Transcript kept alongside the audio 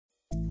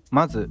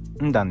まず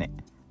んだね。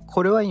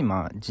これは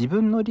今自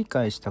分の理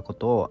解したこ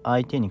とを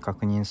相手に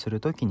確認す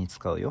るときに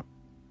使うよ。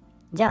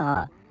じ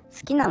ゃあ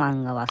好きな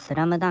漫画はス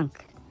ラムダン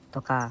ク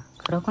とか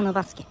黒子の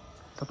バスケ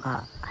と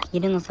かアヒ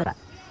ルの空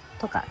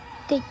とかっ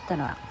て言った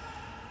ら、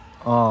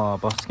ああ、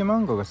バスケ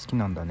漫画が好き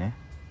なんだね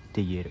っ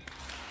て言える。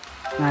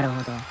なる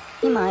ほど。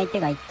今相手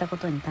が言ったこ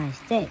とに対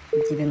して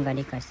自分が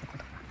理解したこ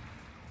とか。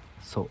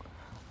そう。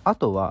あ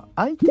とは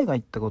相手が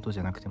言ったことじ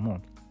ゃなくて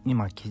も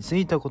今気づ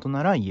いたこと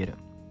なら言える。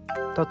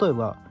例え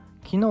ば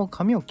昨日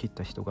髪を切っ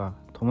た人が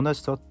友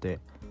達と会って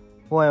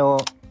おはよ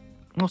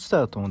うのした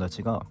ら友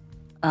達が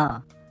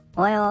ああ、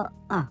おはよう、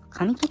あ、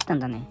髪切ったん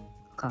だね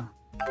か。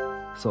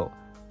そう。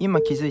今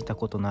気づいた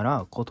ことな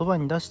ら言葉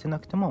に出してな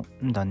くても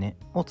んだね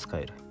を使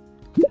える。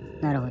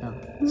なるほど。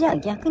じゃあ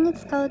逆に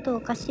使うと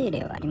おかしい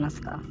例はありま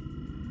すか？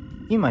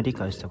今理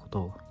解したこと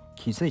を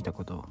気づいた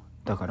こと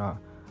だから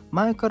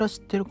前から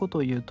知ってること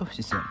を言うと不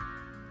自然。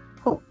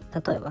ほう、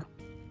例えば。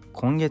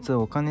今月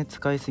お金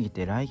使いすぎ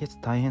て来月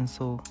大変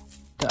そうっ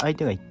て相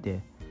手が言っ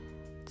て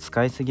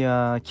使いすぎ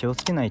は気を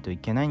つけないとい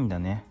けないんだ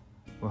ね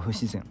は不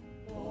自然。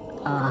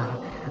あ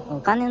あ、お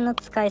金の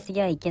使いす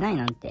ぎはいけない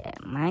なんて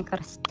前か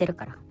ら知ってる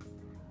から。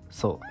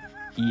そ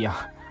う。い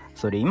や、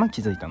それ今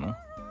気づいたのっ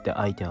て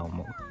相手は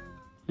思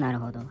う。なる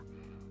ほど。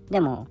で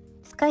も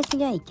使いす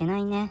ぎはいけな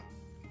いね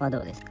はど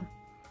うですか？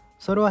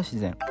それは自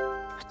然。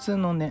普通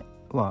のね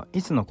は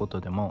いつのこと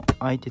でも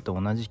相手と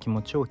同じ気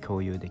持ちを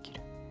共有でき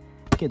る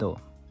けど、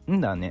ん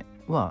だね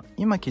は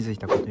今気づい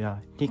たことや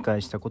理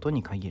解したこと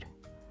に限る。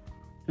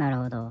なる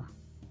ほど。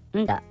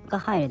んだが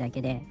入るだ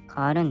けで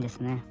変わるんです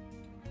ね。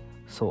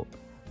そ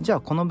う。じゃあ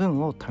この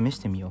文を試し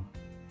てみよ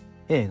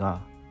う。A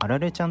があら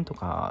れちゃんと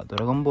かド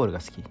ラゴンボールが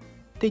好きっ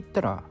て言っ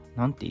たら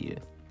なんて言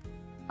う？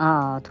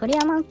ああ、鳥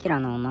山明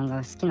の漫画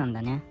が好きなん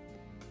だね。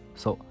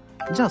そ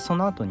う。じゃあそ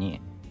の後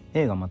に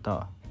A がま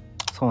た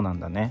そうなん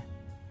だね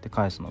って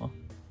返すのは？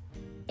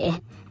え、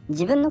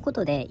自分のこ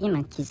とで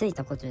今気づい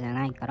たことじゃ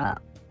ないか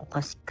らお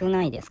かしく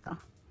ないですか？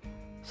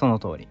その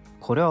通り。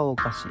これはお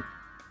かし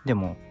い。で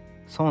も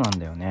そうなん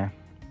だよね、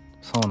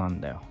そうな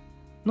んだよ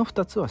の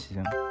2つは自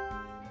然。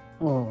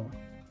おお。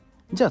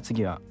じゃあ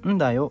次はん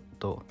だよ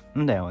と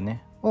んだよ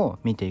ねを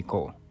見てい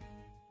こう。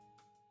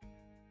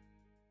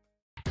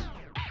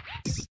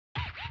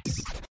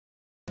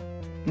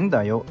ん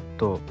だよ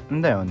と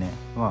んだよね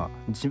は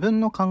自分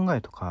の考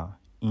えとか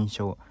印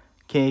象、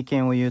経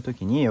験を言うと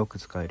きによく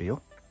使える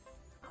よ。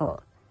ほ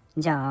う。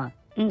じゃ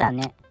あんだ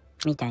ね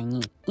みたい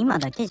に今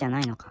だけじゃな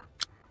いのか。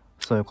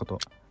そういうこと。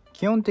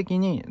基本的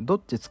にど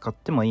っち使っ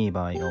てもいい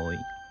場合が多い。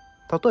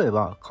例え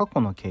ば過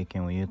去の経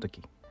験を言うと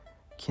き、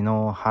昨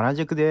日原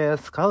宿で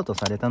スカウト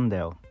されたんだ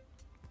よ、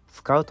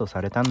スカウト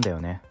されたんだよ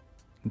ね、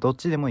どっ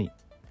ちでもいい。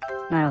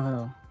なるほ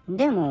ど。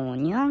でも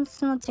ニュアン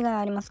スの違い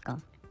ありますか？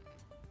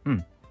うん。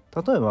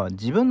例えば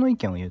自分の意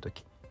見を言うと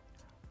き、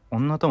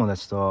女友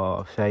達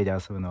と2人で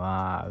遊ぶの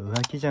は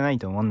浮気じゃない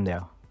と思うんだ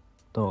よ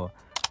と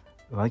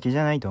浮気じ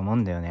ゃないと思う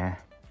んだよね、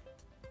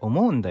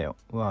思うんだよ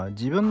は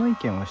自分の意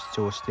見を主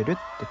張してる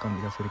って感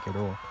じがするけ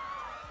ど、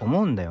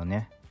思うんだよ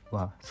ね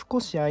は少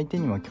し相手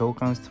にも共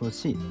感してほ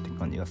しいって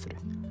感じがする。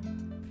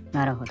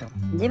なるほど。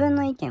自分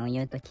の意見を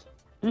言うとき、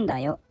んだ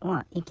よ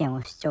は意見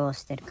を主張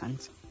してる感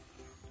じ。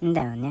ん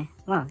だよね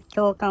は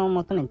共感を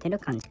求めてる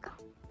感じか。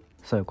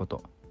そういうこ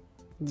と。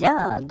じ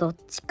ゃあどっ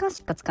ちか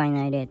しか使え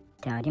ない例っ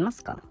てありま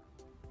すか？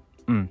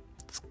うん。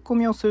ツッコ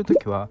ミをすると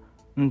きは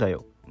んだ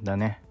よだ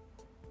ね。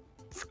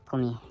ツッコ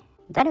ミ。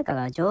誰か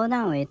が冗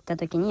談を言った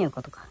ときに言う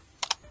ことか。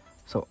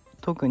そう。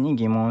特に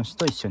疑問詞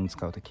と一緒に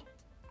使うとき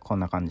こん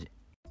な感じ。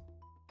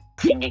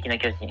進撃の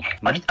巨人。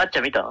あっち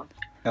ゃん見た？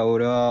いや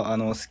俺は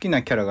好き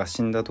なキャラが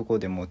死んだところ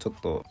でもちょっ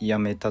とや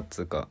めたっ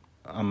つうか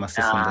あんま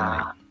進んで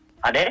ない。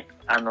あれ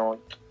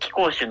貴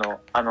公子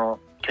の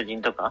巨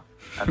人とか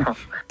貴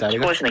誰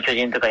が公子の巨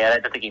人とかやら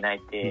れた時に泣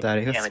いて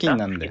誰が好きに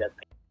なんだよ。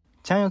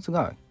ちゃんよつ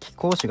が貴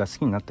公子が好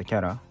きになったキ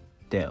ャラ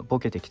ってボ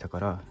ケてきたか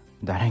ら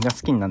誰が好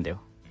きになんだよ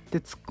って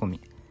ツッコ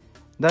ミ。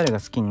誰が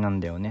好きになん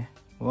だよね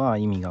は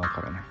意味がわ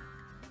からない。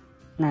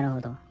なる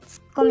ほど。ツ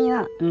ッコミ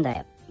はんだ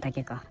よだ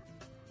けか。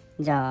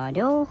じゃあ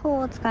両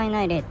方使え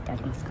ない例ってあ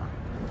りますか？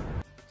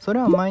それ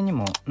は前に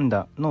もん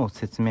だの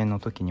説明の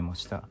時にも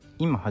した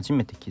今初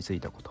めて気づい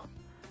たこと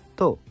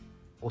と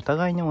お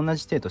互いに同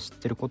じ程度知っ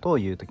てることを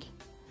言うとき、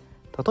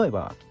例え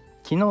ば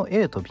昨日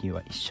A と B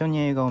は一緒に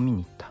映画を見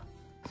に行った、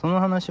その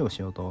話をし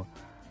ようと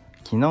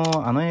昨日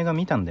あの映画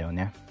見たんだよ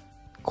ね、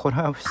これ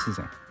は不自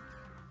然。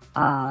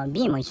ああ、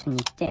B も一緒に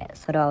行って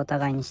それはお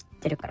互いに知っ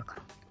てるからか。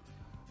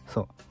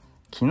そう。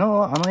昨日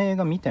あの映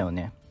画見たよ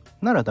ね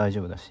なら大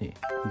丈夫だし、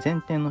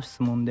前提の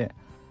質問で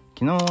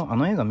昨日あ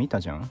の映画見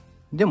たじゃん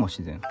でも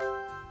自然。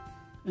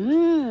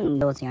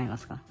どう違いま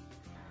すか？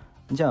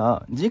じゃ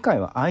あ次回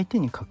は相手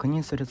に確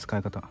認する使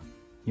い方、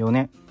よ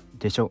ね、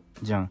でしょ、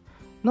じゃん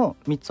の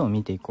3つを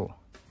見ていこ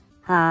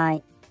う。はー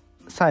い。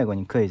最後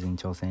にクイズに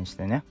挑戦し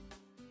てね。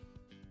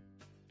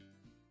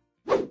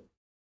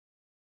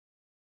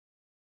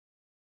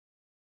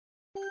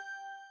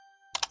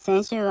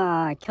先週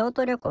は京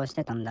都旅行し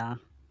てたんだ。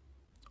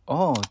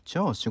ああ、じ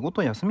ゃあ仕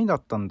事休みだ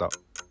ったんだ。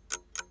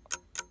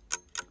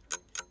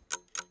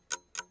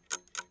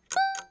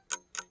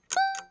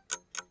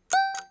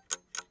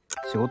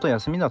仕事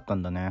休みだった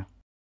んだね。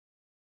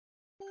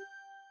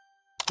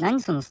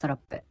何そのストラッ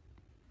プ。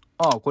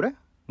ああ、これ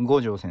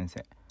五条先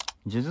生。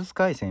呪術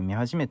廻戦見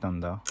始めたん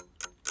だ。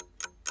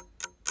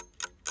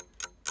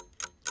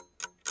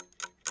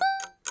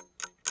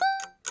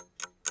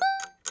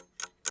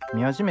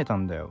見始めた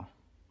んだよ。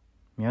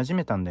見始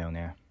めたんだよ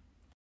ね。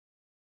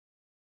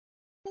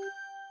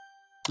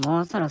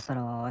もうそろそ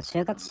ろ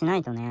就活しな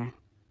いとね。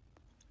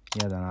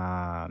やだ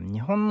なあ、日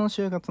本の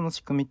就活の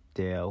仕組みっ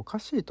ておか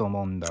しいと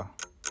思うんだ。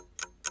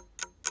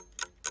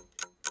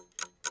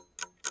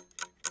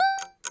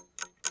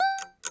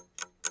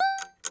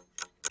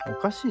お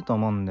かしいと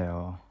思うんだ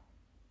よ。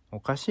お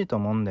かしいと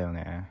思うんだよ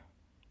ね。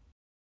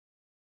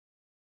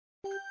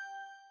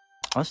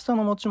明日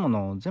の持ち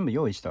物全部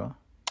用意した？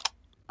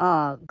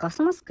ああ、ガ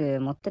スマスク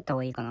持ってった方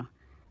がいいかな。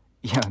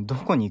いや、ど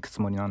こに行くつ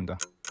もりなんだ。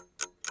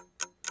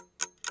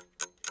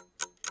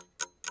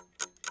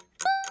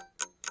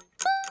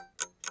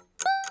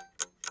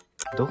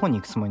どこに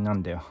行くつもりな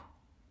んだよ。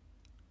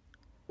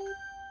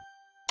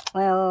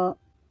およ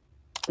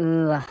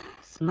ーわ、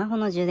スマホ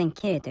の充電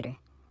切れてる。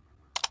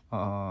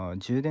ああ、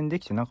充電で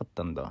きてなかっ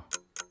たんだ。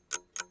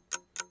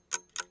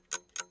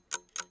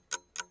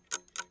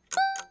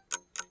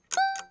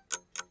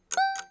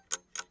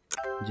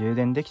充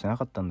電できてな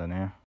かったんだ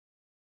ね。